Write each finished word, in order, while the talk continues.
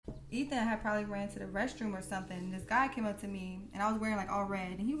Ethan had probably ran to the restroom or something. And this guy came up to me, and I was wearing like all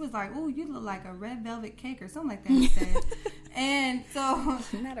red, and he was like, "Ooh, you look like a red velvet cake," or something like that. He said, and so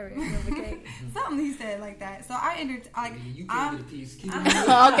not a red velvet cake. Something he said like that. So I entered like you can't get a piece. Keep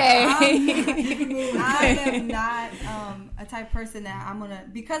okay. I am not a type of person that I'm gonna,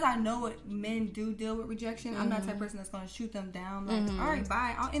 because I know what men do deal with rejection. I'm not the type of person that's gonna shoot them down. Like, all right,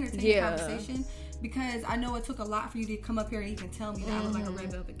 bye. I'll entertain the conversation. Because I know it took a lot for you to come up here and even tell me that I look like a red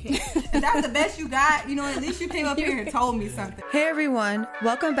velvet cake. If that's the best you got, you know, at least you came up here and told me something. Hey everyone,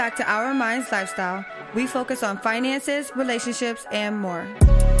 welcome back to Our Minds Lifestyle. We focus on finances, relationships, and more.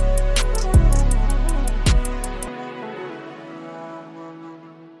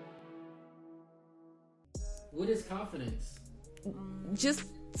 What is confidence? Just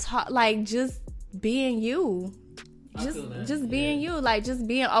being you. Just being you, like just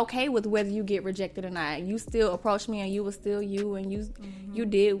being okay with whether you get rejected or not. You still approach me and you were still you, and you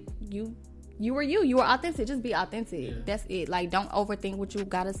were you were authentic. Just be authentic. That's it. Like, don't overthink what you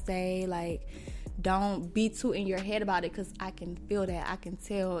gotta say. Like, don't be too in your head about it, because I can feel that, I can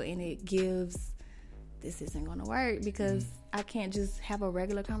tell, and it gives this isn't gonna work, because I can't just have a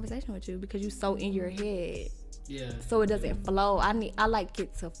regular conversation with you because you're so in your head. So it doesn't flow. I like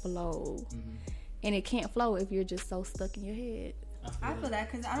it to flow. And it can't flow if you're just so stuck in your head. I feel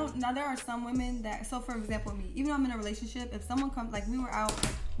that, because now there are some women that, so for example, me, even though I'm in a relationship, if someone comes, like we were out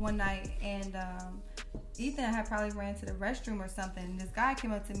one night and Ethan had probably ran to the restroom or something, and this guy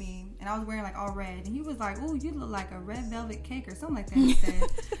came up to me, and I was wearing like all red, and he was like, "Ooh, you look like a red velvet cake," or something like that, he said.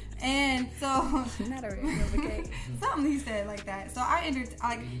 And so not a red velvet cake. Something he said like that. So I entered,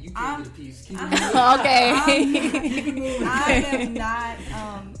 like, you can't get a piece. Keep okay. I am not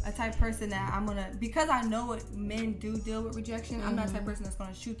a type of person that I'm gonna, because I know what men do deal with rejection. I'm not the type of person that's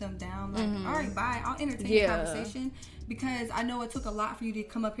gonna shoot them down. Like, all right, bye. I'll entertain the conversation, because I know it took a lot for you to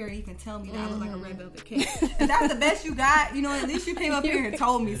come up here and even tell me that I look like a red velvet cake. If that's the best you got, you know, at least you came up here and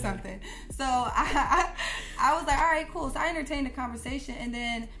told me something. So I was like, all right, cool. So I entertained the conversation, and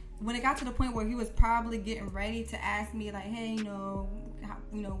then when it got to the point where he was probably getting ready to ask me, like, hey, you know,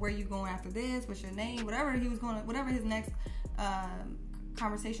 where you going after this? What's your name? Whatever his next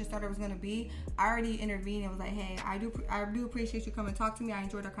conversation starter was going to be, I already intervened and was like, hey, I do appreciate you coming and talk to me. I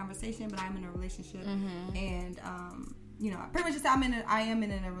enjoyed our conversation, but I'm in a relationship, and pretty much just I am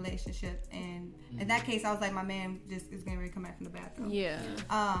in a relationship, and in that case, I was like, my man just is getting ready to come back from the bathroom,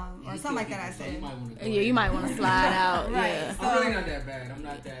 or something like that. I said, you might want to slide out, right? Yeah. I'm really not that bad. I'm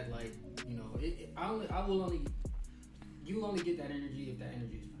not that, like, you know. You will only get that energy if that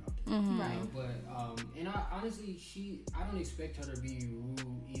energy is put out there, right? But and I honestly, I don't expect her to be rude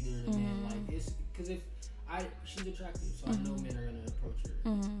either. And like, it's because she's attractive, so I know men are gonna approach her.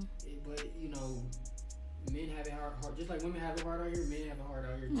 But you know, men have it hard. Just like women have it hard out here, men have it hard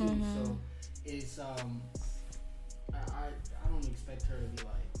out here too. So it's I don't expect her to be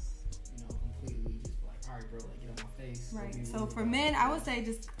like, you know, completely just like, all right, bro, like, get on my face. Right. So for men, I would say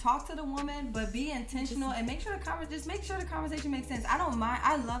just talk to the woman, but be intentional and make sure the conversation makes sense. I don't mind.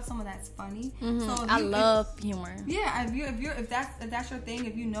 I love someone that's funny. So I love humor. Yeah. If that's your thing,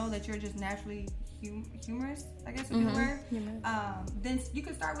 if you know that you're just naturally humorous, I guess would be the word, then you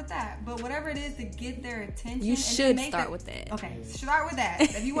can start with that. But whatever it is to get their attention, you should start with that. Okay, start with that.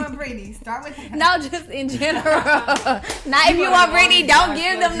 If you want Brittany, start with that. No, just in general. Not if you want Brittany, don't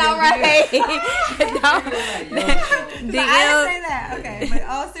give them no right. I didn't say that. Okay, but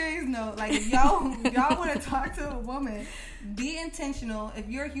all serious note, like, if y'all want to talk to a woman, be intentional. If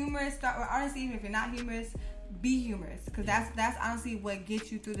you're humorous, honestly, even if you're not humorous, be humorous, because that's honestly what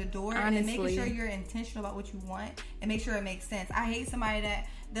gets you through the door. Honestly. And then making sure you're intentional about what you want and make sure it makes sense. I hate somebody that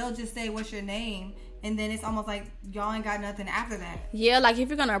they'll just say, what's your name? And then it's almost like y'all ain't got nothing after that. Yeah, like, if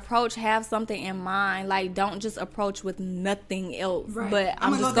you're going to approach, have something in mind. Like, don't just approach with nothing else. Right. But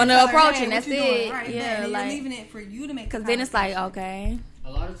I'm just going to approach and that's it. Right, yeah, like, you're leaving it for you to make. Because then it's like, okay.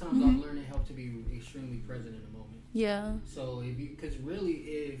 A lot of times I've learned it helps to be extremely present in the moment. Yeah. So because really,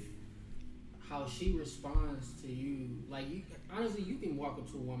 if how she responds to you, like, honestly, you can walk up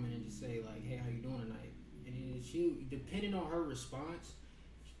to a woman and just say, like, hey, how you doing tonight? And then she, depending on her response,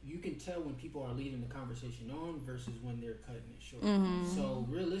 you can tell when people are leading the conversation on versus when they're cutting it short. So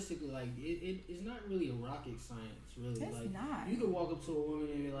realistically, like, it's not really a rocket science, really. It's like, not. You could walk up to a woman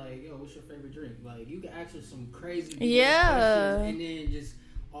and be like, yo, what's your favorite drink? Like, you can ask her some crazy questions, and then just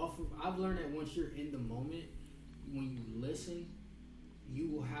I've learned that once you're in the moment, when you listen, you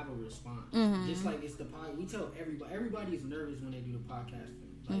will have a response. Just like it's the podcast. We tell everybody is nervous when they do the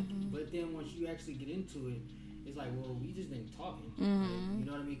podcasting. Like, but then once you actually get into it, it's like, well, we just been talking. Like, you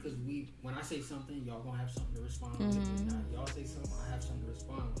know what I mean? Because when I say something, y'all gonna have something to respond with. Y'all say something, I have something to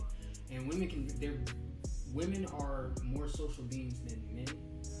respond with. and women are more social beings than men.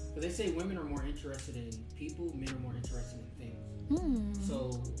 But they say women are more interested in people, men are more interested in things.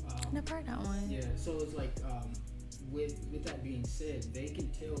 So never heard that one. Yeah, so it's like with that being said, they can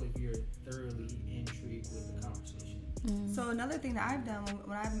tell if you're thoroughly intrigued with the conversation. So another thing that I've done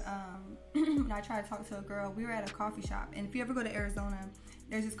when I try to talk to a girl, we were at a coffee shop, and if you ever go to Arizona,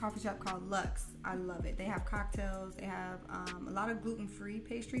 there's this coffee shop called Lux. I love it. They have cocktails. They have a lot of gluten-free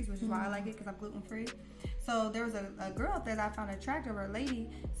pastries, which is why I like it, because I'm gluten-free. So there was a girl up there that I found attractive, or a lady.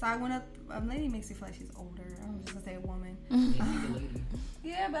 So I went up. Lady makes me feel like she's older. I was just gonna say a woman.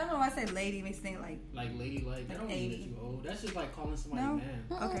 Yeah, but I don't know why I say lady. It makes me think like lady, like that don't mean that you old. That's just like calling somebody no? man.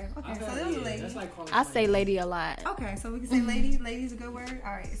 Okay. So there was a lady. That's like calling I say lady a lot. Okay, so we can say lady. Lady's a good word.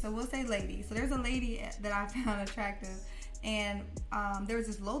 All right, so we'll say lady. So there's a lady that I found attractive. And there was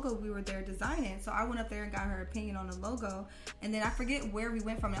this logo we were there designing. So I went up there and got her opinion on the logo. And then I forget where we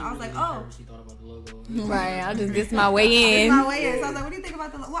went from it. I was like, oh. She thought about the logo. Right, I'll just get my way in. So I was like, what do you think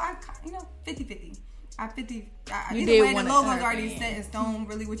about the logo? Well, 50-50. Either way, the logo's already set in stone.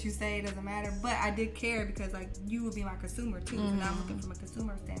 Really, what you say doesn't matter. But I did care because, like, you would be my consumer, too. So now I'm looking from a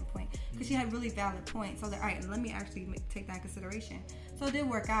consumer standpoint. Because she had really valid points. So I was like, all right, let me actually take that in consideration. So it did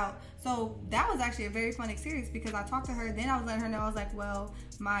work out. So that was actually a very fun experience because I talked to her. Then I was letting her know, I was like, well,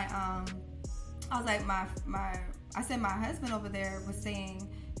 I said my husband over there was saying,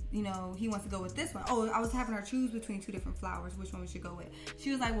 you know, he wants to go with this one. Oh, I was having her choose between 2 different flowers, which one we should go with. She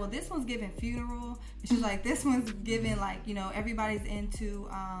was like, well, this one's giving funeral. And she was like, this one's giving, like, you know, everybody's into,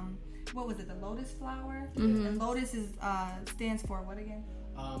 what was it, the lotus flower? And lotus stands for what again?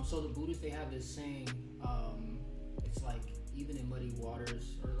 So the Buddhists, they have this saying, it's like, even in muddy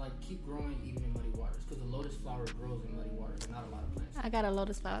waters, or like keep growing even in muddy waters, because the lotus flower grows in muddy waters, not a lot of plants. I got a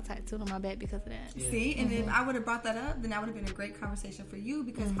lotus flower tattooed on my back because of that. Yeah. See, and if I would have brought that up, then that would have been a great conversation for you,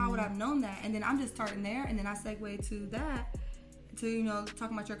 because how would I have known that? And then I'm just starting there, and then I segue to that, to, you know,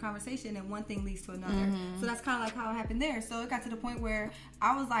 talking about your conversation, and one thing leads to another. So that's kind of like how it happened there. So it got to the point where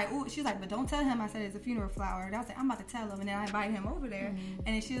I was like, oh, she was like, but don't tell him I said it's a funeral flower. And I was like, I'm about to tell him. And then I invited him over there. And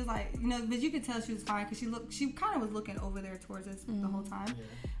then she was like, you know, but you could tell she was fine because she kind of was looking over there towards us the whole time.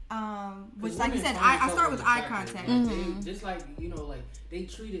 Which, like you said, I start with eye contact. They, just like, you know, like they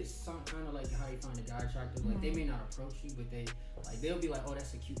treat it kind of like how you find a guy attractive. Like they may not approach you, but they'll be like, oh,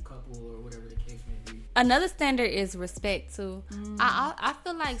 that's a cute couple, or whatever the case may be. Another standard is respect too. I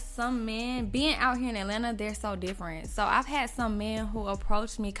feel like some men, being out here in Atlanta, they're so different. So I've had some men who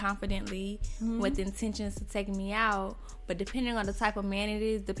approached me confidently with intentions to take me out, but depending on the type of man it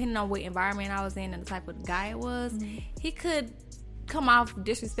is, depending on what environment I was in and the type of guy it was, he could come off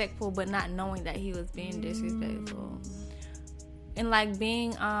disrespectful, but not knowing that he was being disrespectful. And like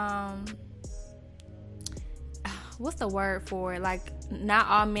being what's the word for it? Like, not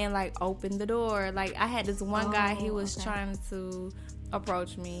all men like open the door. Like, I had this one guy, he was trying to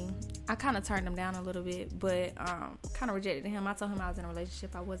approach me. I kind of turned him down a little bit, but kind of rejected him. I told him I was in a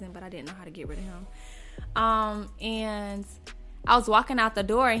relationship. I wasn't, but I didn't know how to get rid of him. And I was walking out the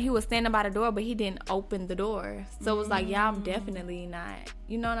door, and he was standing by the door, but he didn't open the door. So it was like, yeah, I'm definitely not.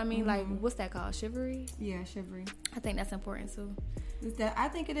 You know what I mean? Like, what's that called? Chivalry? Yeah, chivalry. I think that's important too. I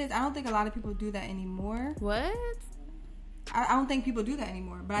think it is. I don't think a lot of people do that anymore. What? I don't think people do that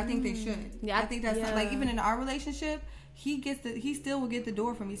anymore, but I think they should. Yeah, I think that's like, even in our relationship, he still will get the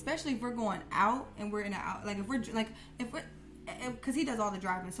door from me, especially if we're going out and we're in because he does all the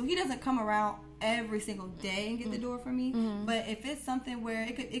driving, so he doesn't come around every single day and get the door from me. But if it's something where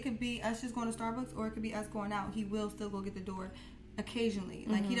it could be us just going to Starbucks, or it could be us going out, he will still go get the door occasionally.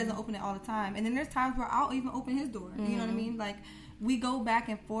 Like, he doesn't open it all the time, and then there's times where I'll even open his door. You know what I mean? Like, we go back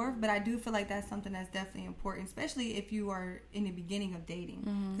and forth, but I do feel like that's something that's definitely important, especially if you are in the beginning of dating.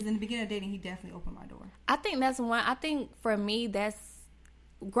 Because in the beginning of dating, he definitely opened my door. I think that's one. I think for me, that's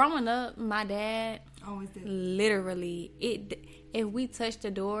growing up. My dad always did. Literally, if we touch the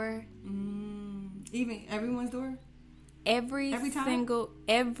door, even everyone's door. Every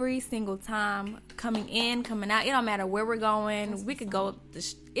single time, coming in, coming out, it don't matter where we're going. We could go.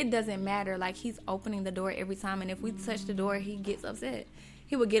 It doesn't matter. Like, he's opening the door every time, and if we touch the door, he gets upset.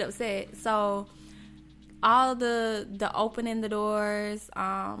 He would get upset. So all the opening the doors,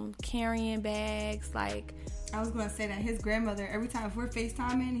 carrying bags, like. I was going to say that his grandmother, every time if we're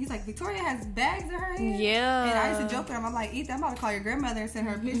FaceTiming, he's like, Victoria has bags in her hand. Yeah. And I used to joke with him. I'm like, Ethan, I'm about to call your grandmother and send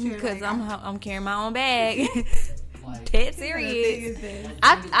her a picture. Because like, I'm carrying my own bag. Like, dead serious.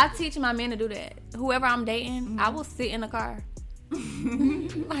 I teach my men to do that. Whoever I'm dating, I will sit in the car.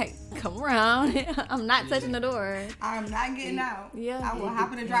 Like, come around. I'm not touching the door. I'm not getting out. Yeah. I will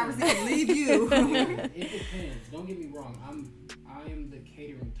hop in the driver's seat and leave you. It depends. Don't get me wrong. I am the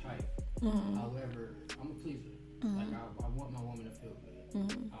catering type. Mm-hmm. However, I'm a pleaser. Mm-hmm. Like I want my woman to feel good.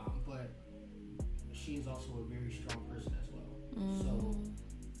 Mm-hmm. But she is also a very strong person as well. Mm-hmm. So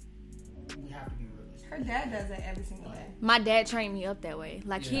we have to be realistic. Her dad does that every single day. My dad trained me up that way.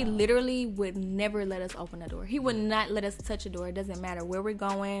 Like, he literally would never let us open a door. He would not let us touch a door. It doesn't matter where we're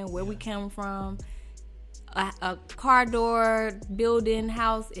going, where we come from. A car door, building,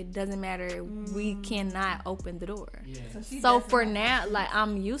 house, it doesn't matter. We cannot open the door. Yeah. So for now, like,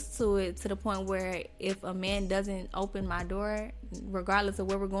 I'm used to it, to the point where if a man doesn't open my door, regardless of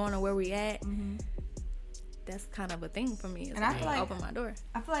where we're going or where we at, that's kind of a thing for me. And I feel like open my door.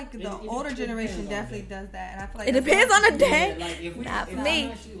 I feel like the older generation definitely does that, and I feel like it depends on the day. Yeah,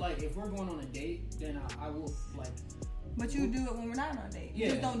 like if we're going on a date, then I will like. But you do it when we're not on a date. You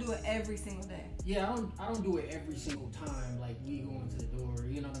just don't do it every single day. Yeah, I don't do it every single time. Like, we go into the door.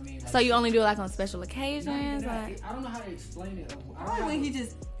 You know what I mean? Like, so you only do it like on special occasions? Like, I don't know how to explain it. I think he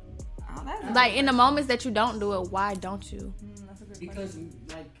just. Like, in the moments that you don't do it, why don't you? That's a good question.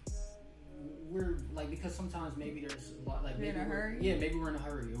 Because sometimes maybe there's a lot, like, maybe in a hurry. Yeah, maybe we're in a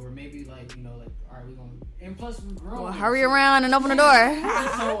hurry, or maybe like, you know, like, all right, we're going. And plus, we're grown. Well, hurry around and open the door.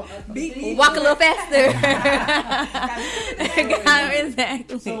 So, walk a little faster.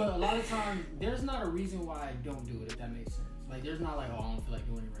 Exactly. So a lot of times, there's not a reason why I don't do it. If that makes sense. Like, there's not like, oh, I don't feel like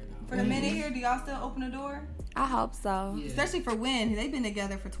doing it right now. For the men in here, do y'all still open the door? I hope so. Yeah. Especially for Wynn. They've been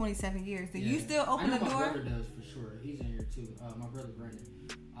together for 27 years. Do you still open the door? My brother does, for sure. He's in here too. My brother Brandon.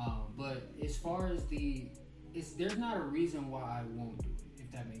 But as far as there's not a reason why I won't do it,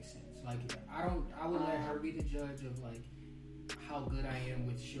 if that makes sense. Like, I would let her be the judge of like how good I am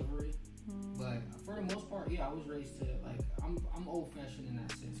with chivalry. But for the most part, I was raised to, like, I'm old fashioned in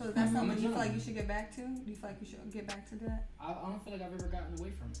that sense. So is that something you feel like you should get back to? Do you feel like you should get back to that? I don't feel like I've ever gotten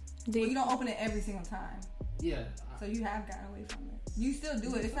away from it. Well, you don't open it every single time. Yeah. So you have gotten away from it. You still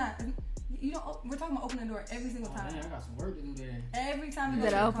do it. It's not. You don't. We're talking about opening the door every single time. Man, I got some work to do there. Every time you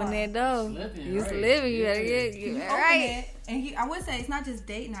better open that door. You slipping. You better get right. And I would say it's not just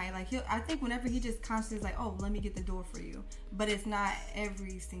date night. Like, I think whenever he just constantly is like, oh, let me get the door for you, but it's not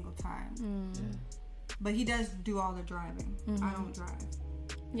every single time. Yeah. But he does do all the driving. I don't drive.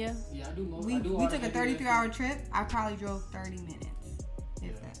 Yeah. Yeah, I do most. We took a 33-hour trip. I probably drove 30 minutes.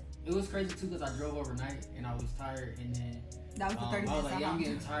 If that. It was crazy too because I drove overnight and I was tired, and then that was the 30 minutes. I was like, I'm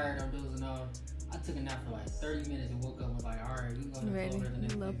getting tired. I'm dozing off. I took a nap for like 30 minutes and woke up and was like, all right, we can go ready. The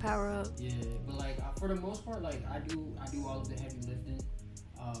next little day. Power up. Yeah, but like for the most part, like I do all of the heavy lifting.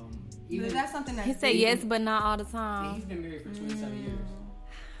 But that's something that he said yes, but not all the time. He's been married for 27 years.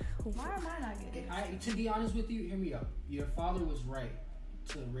 Why am I not getting it? To be honest with you, hear me out. Your father was right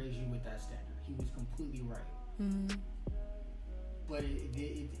to raise you with that standard. He was completely right. But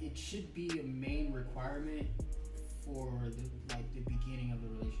it should be a main requirement for the beginning of the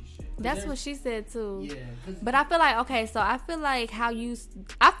relationship. That's what she said too. Yeah. But I feel like, okay, so I feel like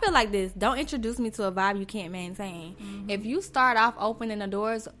this. Don't introduce me to a vibe you can't maintain. If you start off opening the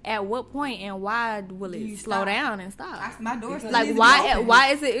doors, at what point and why will it slow down and stop? My doors like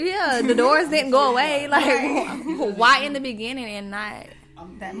why is it? Yeah, the doors didn't go away. Like why in the beginning and not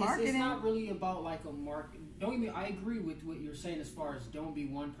that marketing? It's not really about like a market. Don't get me. I agree with what you're saying as far as don't be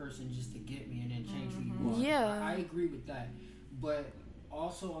one person just to get me and then change who you are. Yeah, I agree with that. But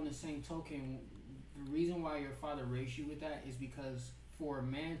also on the same token, the reason why your father raised you with that is because for a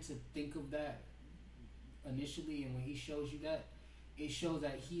man to think of that initially, and when he shows you that, it shows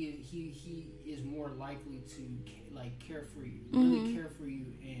that he is more likely to like care for you, really care for you,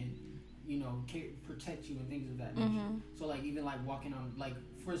 and protect you and things of that nature. So like even like walking on, like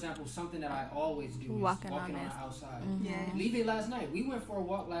for example, something that I always do is walking on the outside. Yeah. Leave it last night. We went for a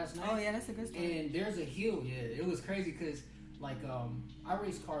walk last night. Oh yeah, that's a good story. And there's a hill. Yeah, it was crazy because like I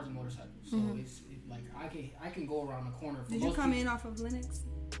race cars and motorcycles, so it's like I can go around the corner. Did you come in off of Lennox?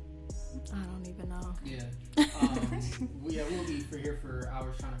 I don't even know. Yeah. We'll be here for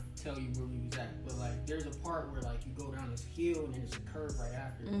hours trying to tell you where we was at. But like there's a part where like you go down this hill and then there's a curve right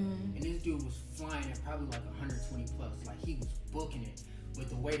after. And this dude was flying at probably like 120 plus. Like he was booking it. But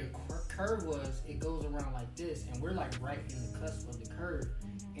the way the curve was, it goes around like this, and we're like right in the cusp of the curve,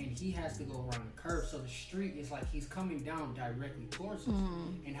 and he has to go around the curve. So the street is like he's coming down directly towards us,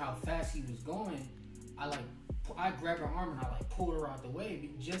 and how fast he was going, I grabbed her arm and I like pulled her out the way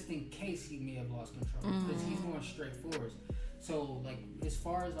just in case he may have lost control because he's going straight for us. So like as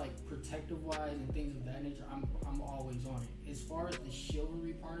far as like protective wise and things of that nature, I'm always on it. As far as the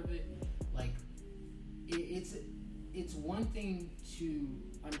chivalry part of it, like it's one thing to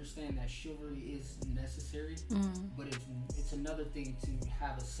understand that chivalry is necessary, but it's another thing to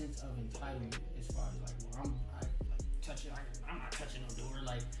have a sense of entitlement as far as like, well, I'm not touching no door.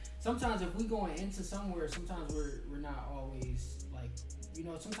 Like sometimes if we going into somewhere, sometimes we're not always like, you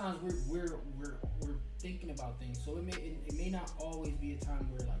know, sometimes we're thinking about things. So it may not always be a time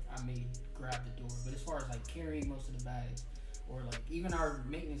where like I may grab the door. But as far as like carrying most of the bags, or like even our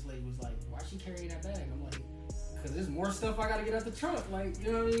maintenance lady was like, why is she carrying that bag? I'm like, because there's more stuff I gotta get out the trunk. Like,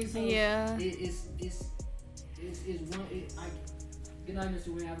 you know what I mean? So yeah. It's one. Good night,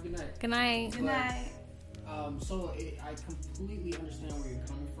 Mr. Wayne. Have a good night. Good night. Good night. So I completely understand where you're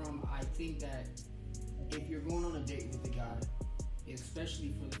coming from. I think that if you're going on a date with a guy,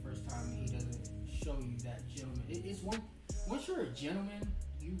 especially for the first time, and he doesn't show you that gentleman, it's once you're a gentleman,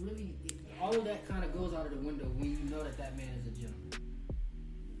 you really all of that kind of goes out of the window when you know that man is a gentleman.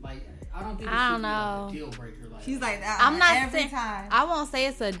 Like, I don't think it should be like a deal breaker. Like, she's like that. I'm not every saying, time. I won't say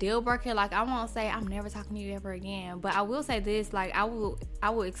it's a deal breaker. Like, I won't say I'm never talking to you ever again. But I will say this. Like, I will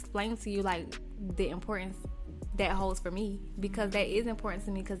explain to you like the importance that holds for me, because that is important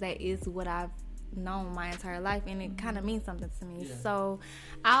to me, because that is what I've known my entire life, and it kind of means something to me. Yeah. So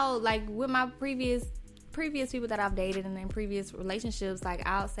I'll, like, with my previous people that I've dated and in previous relationships, like,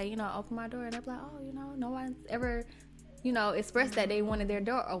 I'll say, you know, open my door, and they're like, oh, you know, no one's ever, you know, expressed that they wanted their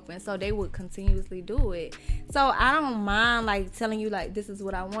door open, so they would continuously do it. So I don't mind, like, telling you, like, this is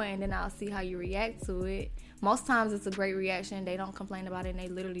what I want, and then I'll see how you react to it. Most times it's a great reaction. They don't complain about it, and they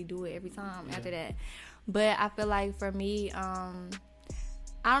literally do it every time after that. But I feel like for me, I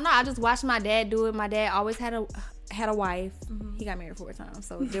don't know, I just watched my dad do it. My dad always had a wife. Mm-hmm. He got married 4 times,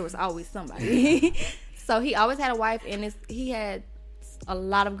 so there was always somebody. So he always had a wife, and he had a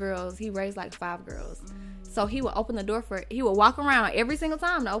lot of girls. He raised like 5 girls. Mm. So he would open the door he would walk around every single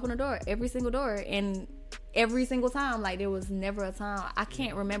time to open the door, every single door. And every single time, like, there was never a time, I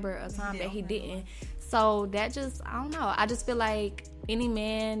can't remember a time that he didn't. So that just, I don't know. I just feel like any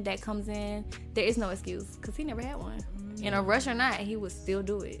man that comes in, there is no excuse, because he never had one. Mm. In a rush or not, he would still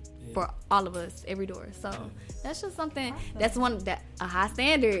do it for all of us, every door. So that's just something, that's a high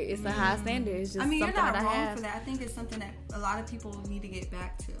standard. It's a high standard. It's just, I mean, something you're not wrong have. for that. I think it's something that a lot of people need to get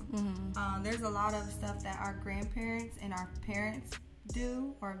back to. Mm-hmm. There's a lot of stuff that our grandparents and our parents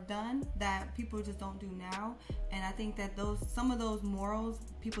do or have done that people just don't do now, and I think that some of those morals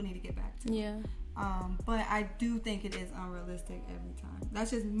people need to get back to. Yeah. But I do think it is unrealistic every time. That's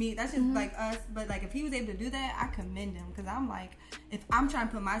just me. That's just like us. But like, if he was able to do that, I commend him, because I'm like, if I'm trying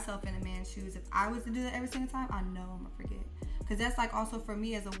to put myself in a man's shoes, if I was to do that every single time, I know I'm gonna forget. Because that's like also for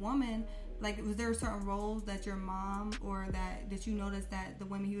me as a woman. Like, was there certain roles that your mom or that you noticed that the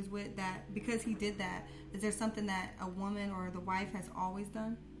women he was with, that because he did that, is there something that a woman or the wife has always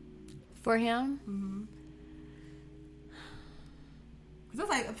done for him? Mm-hmm. Because it's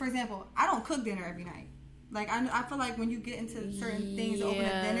like, for example, I don't cook dinner every night. Like, I feel like when you get into certain things to open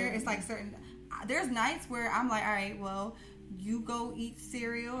a dinner, it's like there's nights where I'm like, all right, well, you go eat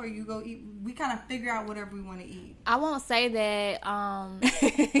cereal or you go eat. We kind of figure out whatever we want to eat. I won't say that. No,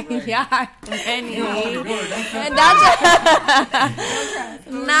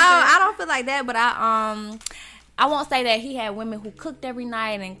 I don't feel like that. But I won't say that he had women who cooked every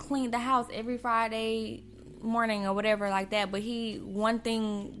night and cleaned the house every Friday morning or whatever like that. But one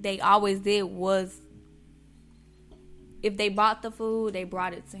thing they always did was, if they bought the food, they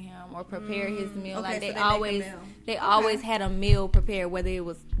brought it to him or prepared his meal. Okay, like, they always had a meal prepared, whether it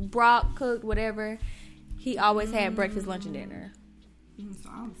was brought, cooked, whatever. He always had breakfast, lunch, and dinner.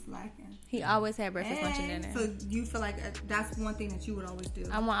 So I'm slacking. He always had breakfast, lunch, and dinner. So you feel like that's one thing that you would always do?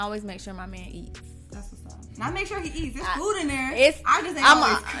 I want to always make sure my man eats. That's what's up. And I make sure he eats. There's food in there. I'm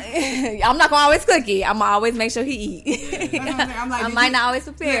not gonna always cook it. I'm gonna always make sure he eats. I'm like, I might not always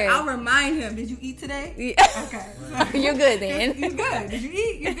prepare. I'll remind him. Did you eat today? Yeah. Okay. You're good then. You're good. Did you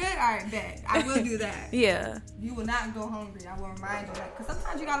eat? You're good. All right, bet. I will do that. Yeah. You will not go hungry. I will remind you, because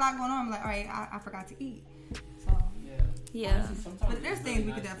sometimes you got a lot going on. I'm like, all right, I forgot to eat. So yeah. Honestly, but there's things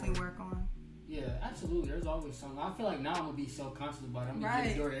we could definitely work on. Yeah, absolutely. There's always something. I feel like now I'm gonna be so conscious about it. I'm gonna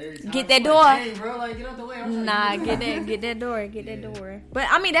get the door every time. Get that door. Like, hey, bro, like, get out the way. Get that door. Get that door. But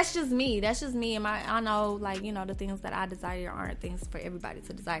I mean, that's just me. And I know, like, you know, the things that I desire aren't things for everybody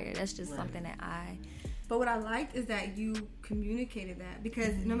to desire. That's just something that I. But what I liked is that you communicated that,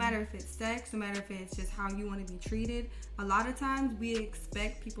 because no matter if it's sex, no matter if it's just how you want to be treated, a lot of times we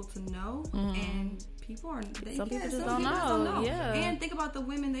expect people to know, and people some people just don't know. Yeah. And think about the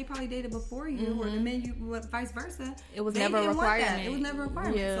women they probably dated before you, or the men vice versa. It was never a requirement. It was never a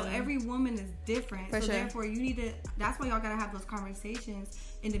requirement. Yeah. So every woman is different. So therefore, you need to. That's why y'all gotta have those conversations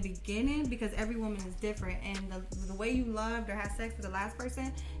in the beginning, because every woman is different, and the way you loved or had sex with the last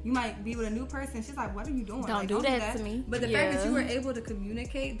person, you might be with a new person. She's like, "What are you doing? Don't do that to me." But the fact that you were able to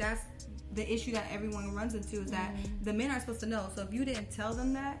communicate, that's the issue that everyone runs into is that the men are supposed to know. So if you didn't tell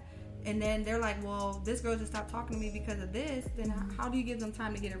them that, and then they're like, well, this girl just stopped talking to me because of this, then how do you give them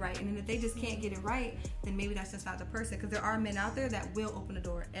time to get it right? And then if they just can't get it right, then maybe that's just not the person. Because there are men out there that will open the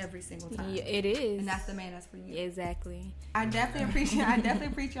door every single time. Yeah, it is. And that's the man that's for you. Exactly. I definitely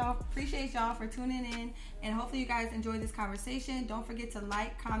appreciate y'all for tuning in. And hopefully you guys enjoyed this conversation. Don't forget to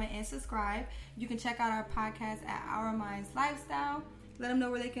like, comment, and subscribe. You can check out our podcast at Our Minds Lifestyle. Let them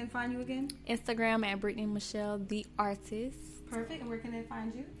know where they can find you again. Instagram at Brittany Michelle, the artist. Perfect. And where can they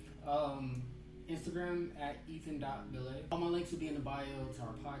find you? Instagram at Ethan.Billet. All my links will be in the bio to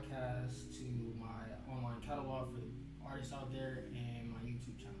our podcast, to my online catalog for the artists out there, and my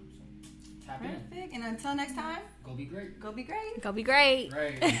YouTube channel. So tap in. Perfect. And until next time, go be great. Go be great. Go be great.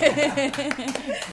 Right.